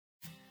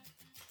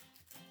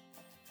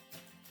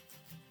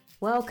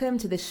Welcome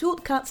to the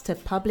Shortcuts to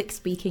Public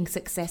Speaking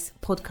Success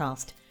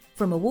podcast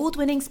from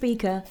award-winning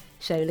speaker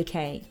Shola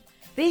Kay.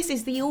 This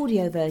is the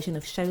audio version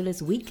of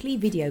Shola's weekly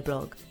video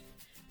blog.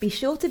 Be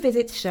sure to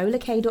visit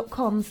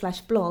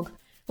sholakay.com/blog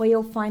where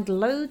you'll find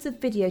loads of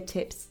video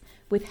tips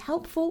with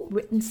helpful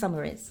written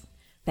summaries.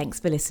 Thanks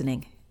for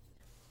listening.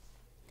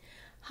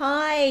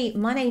 Hi,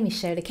 my name is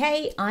Shola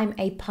Kay. I'm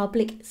a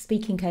public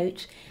speaking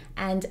coach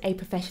and a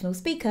professional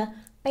speaker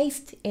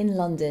based in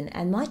London,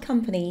 and my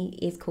company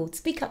is called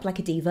Speak Up Like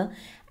a Diva,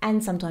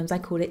 and sometimes I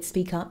call it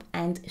Speak Up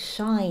and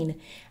Shine.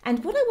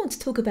 And what I want to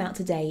talk about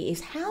today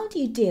is how do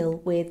you deal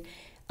with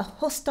a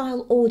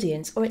hostile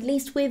audience, or at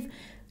least with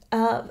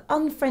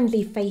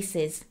unfriendly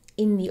faces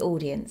in the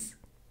audience.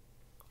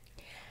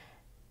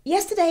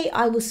 Yesterday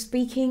I was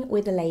speaking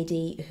with a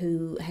lady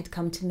who had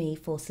come to me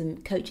for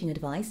some coaching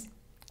advice,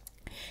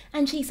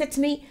 and she said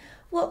to me,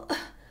 well,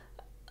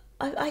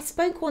 I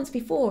spoke once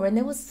before and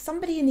there was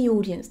somebody in the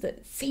audience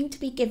that seemed to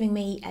be giving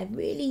me a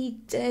really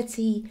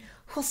dirty,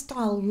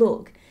 hostile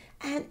look.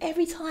 And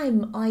every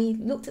time I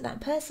looked at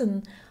that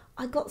person,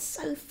 I got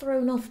so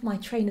thrown off my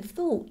train of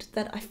thought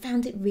that I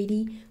found it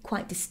really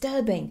quite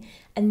disturbing.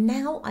 And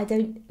now I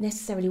don't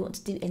necessarily want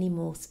to do any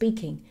more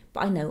speaking,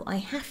 but I know I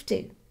have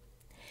to.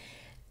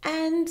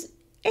 And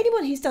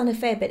anyone who's done a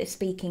fair bit of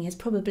speaking has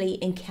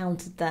probably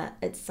encountered that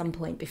at some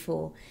point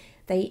before.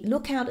 They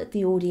look out at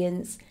the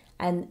audience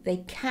and they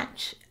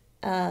catch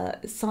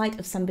sight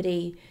of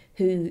somebody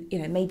who,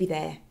 maybe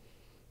they're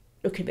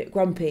looking a bit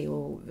grumpy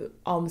or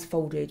arms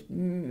folded,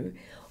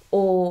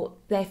 or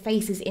their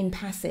face is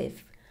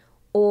impassive,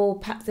 or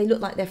perhaps they look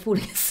like they're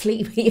falling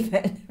asleep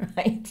even,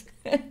 right?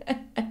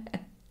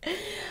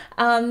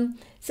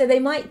 So they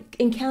might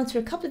encounter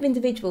a couple of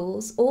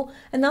individuals, or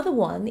another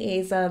one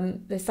is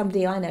there's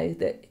somebody I know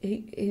that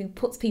who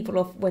puts people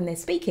off when they're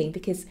speaking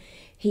because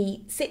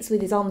he sits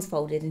with his arms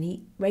folded and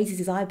he raises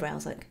his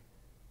eyebrows like,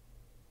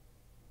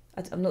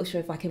 I'm not sure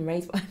if I can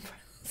raise my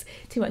eyebrows.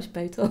 Too much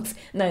Botox.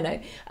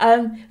 No.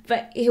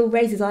 But he'll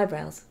raise his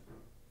eyebrows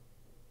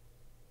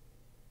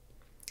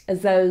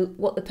as though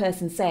what the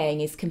person's saying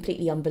is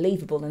completely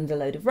unbelievable and a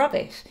load of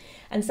rubbish.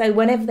 And so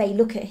whenever they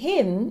look at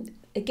him,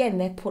 again,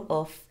 they're put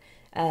off,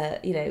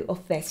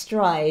 off their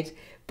stride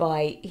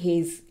by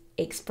his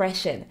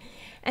expression.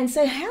 And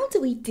so how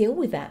do we deal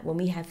with that when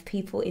we have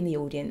people in the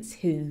audience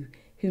who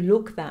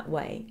look that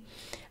way?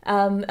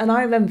 And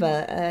I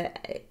remember...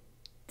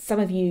 some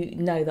of you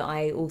know that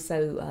I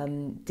also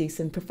do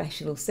some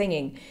professional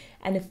singing.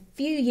 And a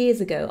few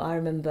years ago, I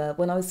remember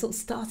when I was sort of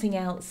starting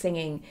out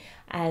singing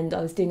and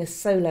I was doing a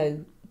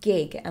solo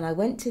gig, and I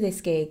went to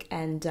this gig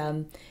and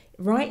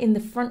right in the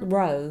front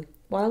row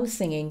while I was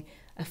singing,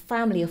 a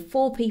family of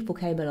 4 people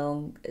came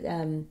along,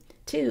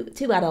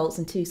 two adults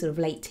and 2 sort of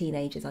late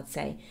teenagers, I'd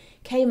say,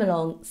 came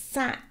along,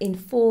 sat in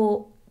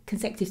 4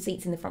 consecutive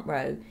seats in the front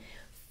row,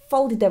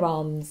 folded their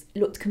arms,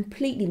 looked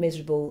completely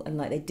miserable and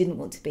like they didn't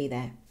want to be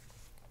there.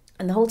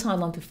 And the whole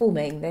time I'm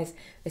performing, there's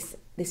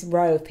this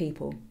row of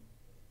people,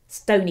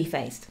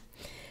 stony-faced.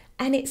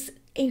 And it's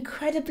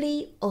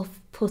incredibly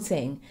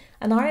off-putting.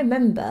 And I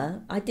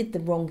remember I did the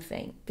wrong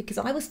thing because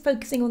I was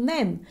focusing on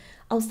them.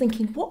 I was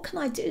thinking, what can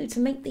I do to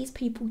make these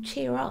people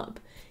cheer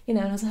up? And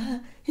I was like,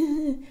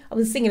 I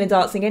was singing and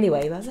dancing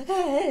anyway. But I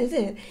was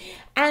like,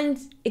 and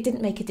it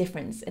didn't make a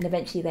difference. And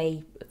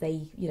eventually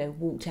they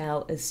walked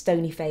out as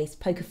stony-faced,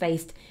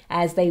 poker-faced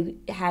as they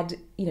had,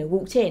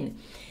 walked in.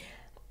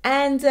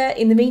 And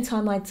in the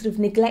meantime, I'd sort of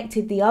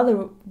neglected the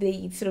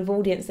sort of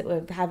audience that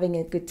were having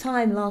a good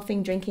time,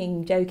 laughing,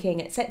 drinking,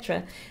 joking,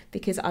 etc.,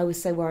 because I was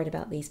so worried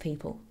about these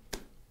people.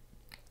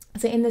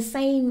 So in the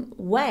same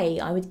way,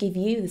 I would give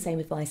you the same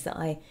advice that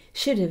I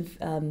should have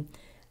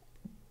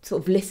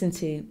sort of listened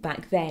to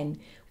back then,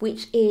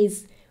 which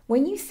is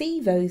when you see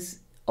those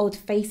odd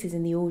faces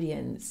in the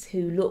audience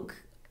who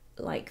look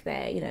like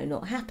they're,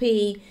 not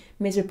happy,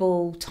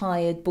 miserable,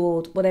 tired,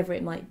 bored, whatever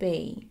it might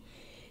be,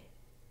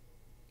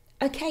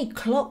 okay,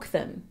 clock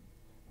them,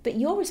 but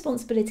your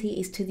responsibility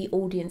is to the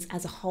audience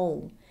as a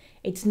whole.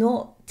 It's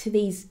not to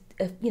these,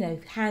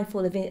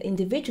 handful of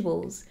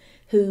individuals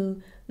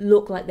who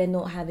look like they're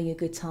not having a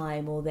good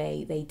time or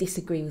they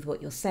disagree with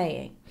what you're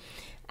saying.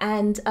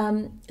 And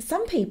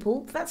some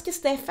people, that's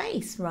just their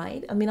face,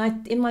 right? I mean,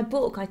 in my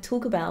book, I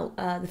talk about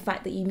the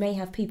fact that you may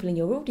have people in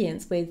your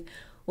audience with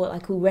what I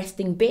call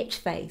resting bitch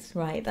face,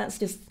 right? That's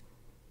just,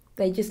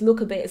 they just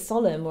look a bit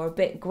solemn or a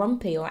bit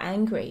grumpy or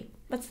angry.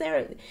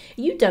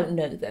 You don't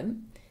know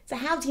them. So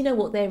how do you know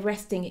what their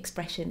resting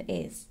expression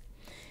is?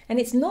 And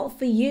it's not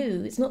for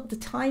you, it's not the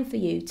time for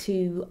you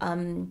to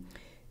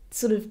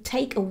sort of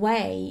take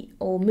away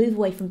or move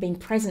away from being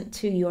present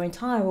to your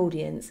entire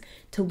audience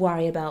to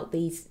worry about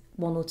these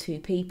 1 or 2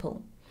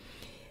 people.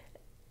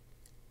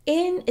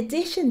 In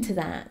addition to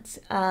that,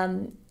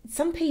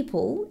 some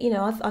people,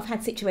 I've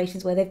had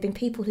situations where there have been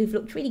people who've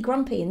looked really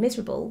grumpy and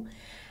miserable,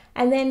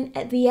 and then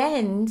at the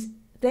end,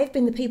 they've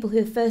been the people who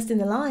are first in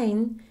the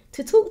line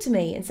to talk to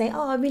me and say,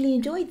 oh, I really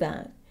enjoyed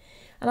that.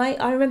 And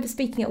I remember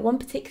speaking at one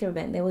particular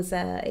event. It was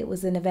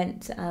an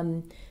event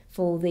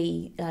for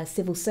the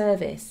civil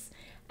service,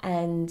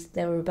 and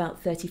there were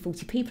about 30,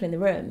 40 people in the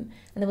room,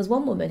 and there was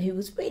one woman who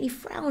was really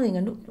frowning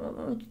and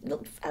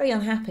looked very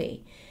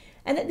unhappy.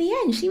 And at the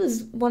end, she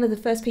was one of the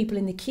first people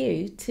in the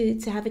queue to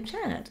have a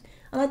chat.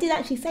 And I did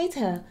actually say to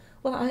her,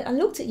 well, I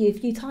looked at you a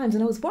few times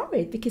and I was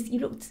worried because you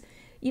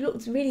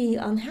looked really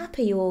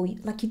unhappy, or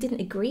like you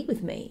didn't agree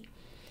with me.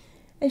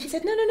 And she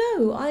said,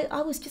 no,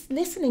 I was just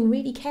listening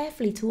really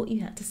carefully to what you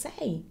had to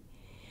say.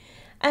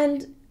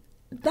 And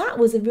that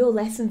was a real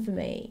lesson for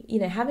me. You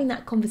know, having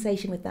that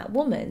conversation with that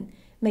woman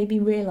made me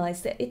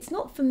realise that it's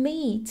not for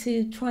me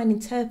to try and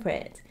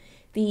interpret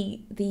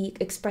the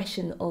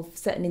expression of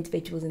certain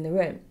individuals in the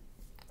room.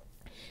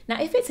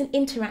 Now, if it's an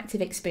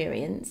interactive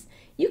experience,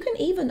 you can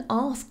even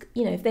ask,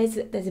 you know, if there's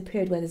a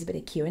period where there's a bit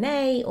of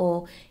Q&A,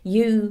 or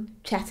you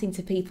chatting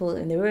to people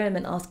in the room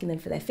and asking them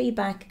for their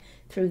feedback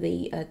through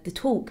the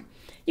talk,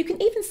 you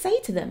can even say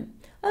to them,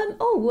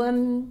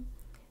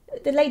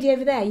 the lady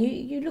over there,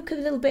 you look a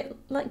little bit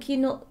like you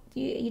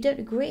don't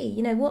agree.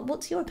 You know,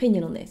 what's your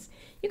opinion on this?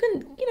 You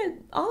can, you know,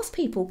 ask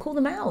people, call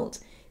them out,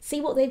 see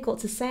what they've got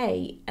to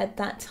say at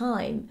that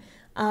time.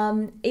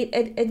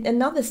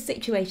 Another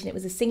situation, it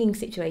was a singing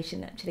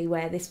situation actually,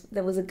 where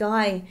there was a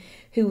guy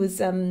who was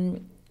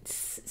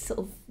sort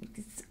of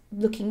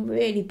looking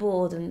really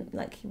bored and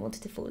like he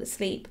wanted to fall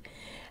asleep.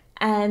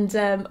 And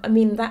I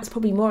mean, that's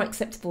probably more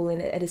acceptable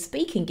at a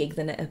speaking gig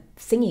than at a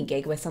singing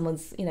gig where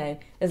someone's, you know,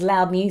 there's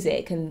loud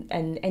music and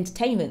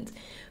entertainment.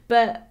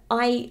 But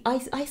I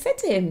said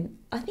to him,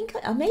 I think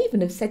I may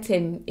even have said to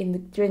him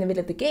during the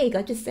middle of the gig,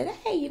 I just said,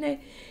 hey, you know,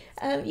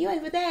 you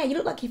over there, you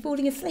look like you're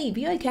falling asleep, are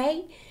you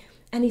okay?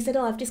 And he said,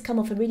 I've just come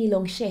off a really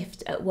long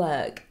shift at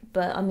work,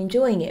 but I'm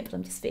enjoying it, but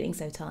I'm just feeling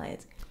so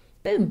tired.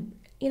 Boom,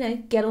 you know,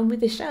 get on with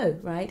the show,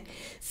 right?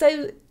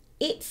 So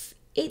it's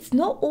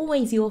not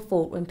always your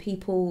fault when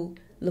people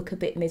look a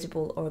bit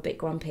miserable or a bit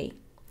grumpy.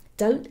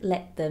 Don't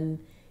let them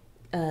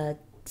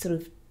sort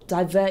of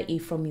divert you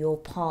from your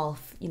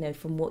path, you know,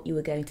 from what you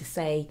were going to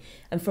say,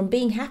 and from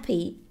being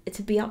happy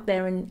to be up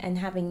there and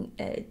having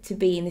to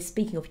be in this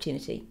speaking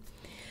opportunity.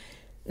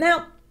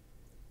 Now,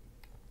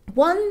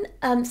 one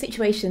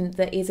situation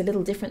that is a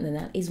little different than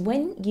that is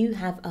when you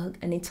have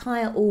an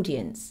entire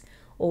audience,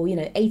 or, you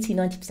know, 80,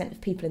 90%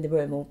 of people in the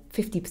room, or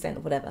 50% or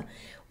whatever,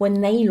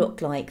 when they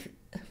look like,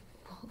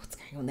 what's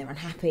going on, they're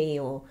unhappy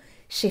or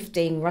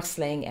shifting,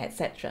 rustling,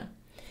 etc.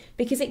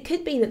 Because it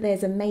could be that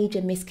there's a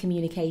major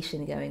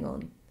miscommunication going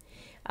on.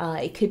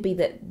 It could be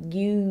that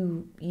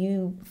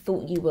you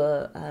thought you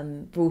were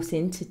brought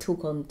in to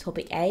talk on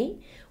topic A,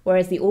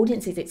 whereas the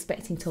audience is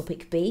expecting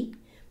topic B,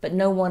 but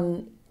no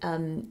one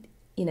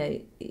you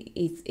know,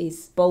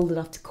 is bold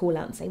enough to call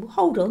out and say, well,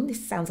 hold on,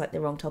 this sounds like the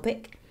wrong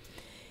topic.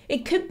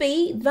 It could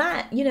be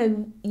that, you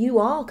know, you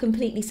are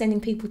completely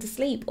sending people to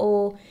sleep,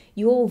 or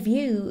your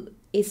view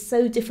is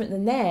so different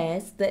than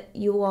theirs that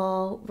you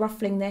are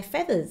ruffling their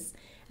feathers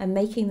and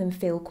making them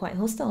feel quite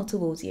hostile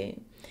towards you.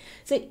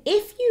 So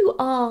if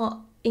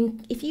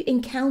you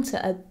encounter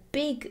a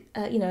big,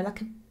 you know,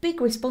 like a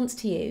big response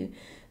to you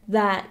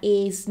that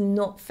is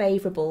not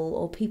favourable,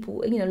 or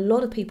people, you know, a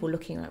lot of people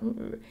looking like,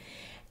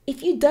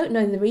 if you don't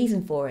know the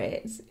reason for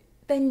it,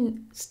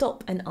 then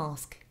stop and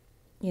ask.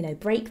 You know,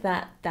 break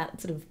that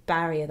sort of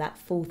barrier, that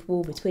fourth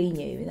wall between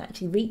you, and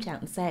actually reach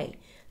out and say,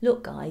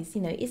 look, guys,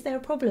 you know, is there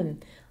a problem?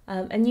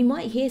 And you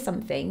might hear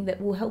something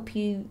that will help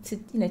you to,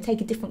 you know,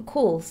 take a different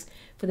course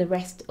for the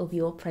rest of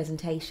your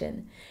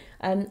presentation.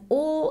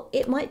 Or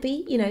it might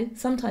be, you know,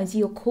 sometimes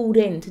you're called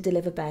in to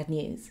deliver bad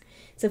news.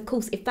 So, of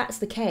course, if that's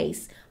the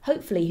case,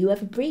 hopefully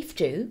whoever briefed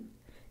you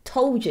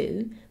told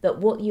you that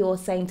what you're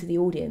saying to the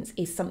audience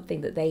is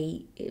something that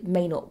they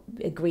may not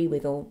agree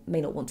with or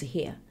may not want to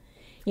hear.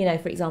 You know,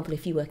 for example,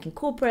 if you work in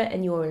corporate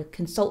and you're a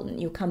consultant,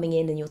 you're coming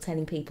in and you're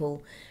telling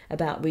people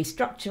about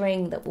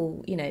restructuring that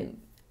will, you know,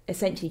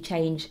 essentially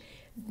change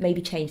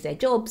their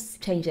jobs,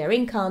 change their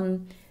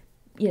income,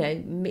 you know,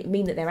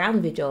 mean that they're out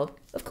of a job.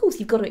 Of course,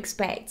 you've got to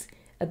expect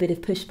a bit of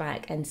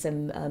pushback and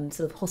some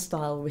sort of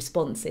hostile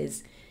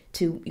responses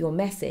to your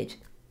message.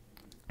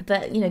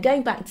 But, you know,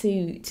 going back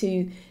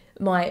to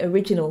my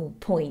original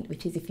point,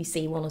 which is if you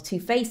see one or two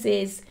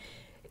faces,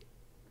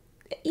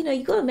 you know,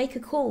 you've got to make a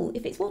call.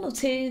 If it's one or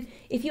two,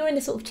 if you're in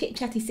a sort of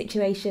chit-chatty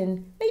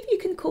situation, maybe you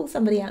can call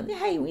somebody out.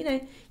 Hey, you know,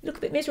 you look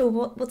a bit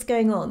miserable. What's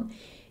going on?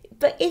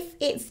 But if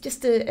it's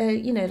just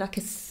you know, like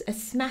a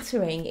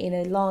smattering in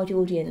a large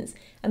audience,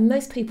 and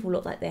most people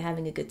look like they're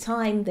having a good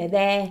time, they're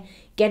there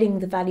getting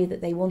the value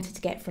that they wanted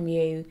to get from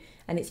you,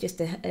 and it's just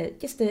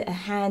a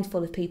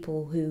handful of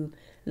people who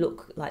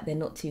look like they're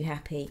not too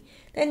happy,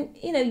 then,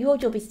 you know, your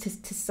job is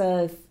to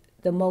serve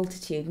the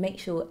multitude, make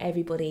sure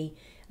everybody,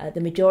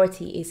 the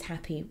majority, is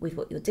happy with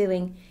what you're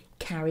doing.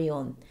 Carry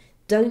on.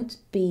 Don't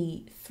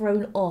be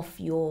thrown off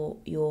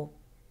your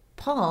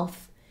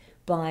path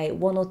by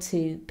one or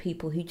two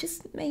people who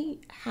just may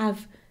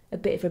have a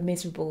bit of a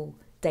miserable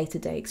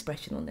day-to-day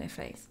expression on their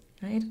face,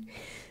 right?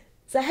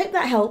 So I hope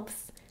that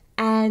helps.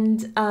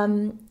 And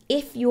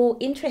if you're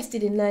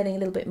interested in learning a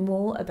little bit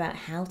more about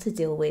how to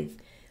deal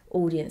with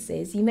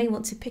audiences, you may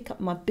want to pick up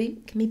my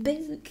book,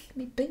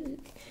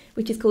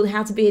 which is called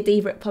How to Be a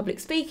Diva at Public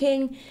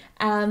Speaking.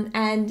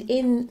 And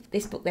in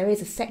this book, there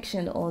is a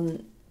section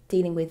on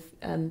dealing with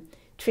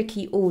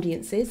tricky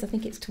audiences. I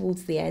think it's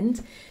towards the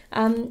end.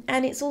 And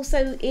it's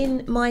also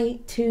in my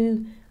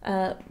 2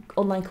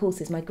 online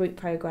courses, my group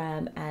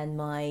program and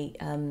my,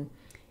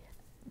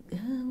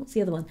 what's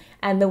the other one?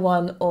 And the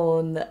one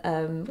on,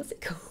 what's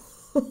it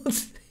called?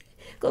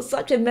 Got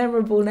such a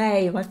memorable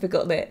name, I've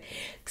forgotten it.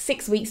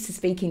 6 Weeks to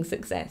Speaking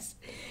Success.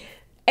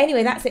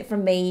 Anyway, that's it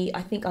from me.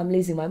 I think I'm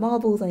losing my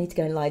marbles. I need to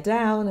go and lie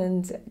down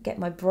and get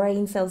my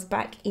brain cells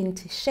back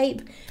into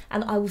shape.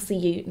 And I will see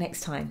you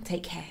next time.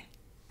 Take care.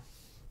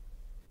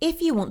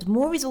 If you want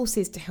more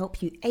resources to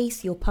help you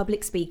ace your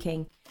public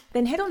speaking,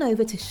 then head on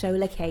over to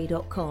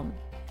SholaK.com.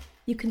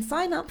 You can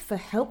sign up for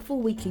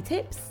helpful weekly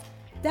tips,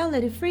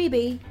 download a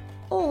freebie,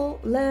 or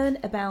learn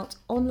about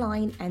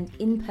online and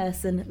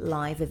in-person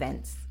live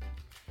events.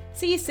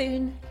 See you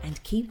soon,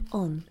 and keep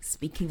on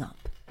speaking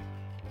up.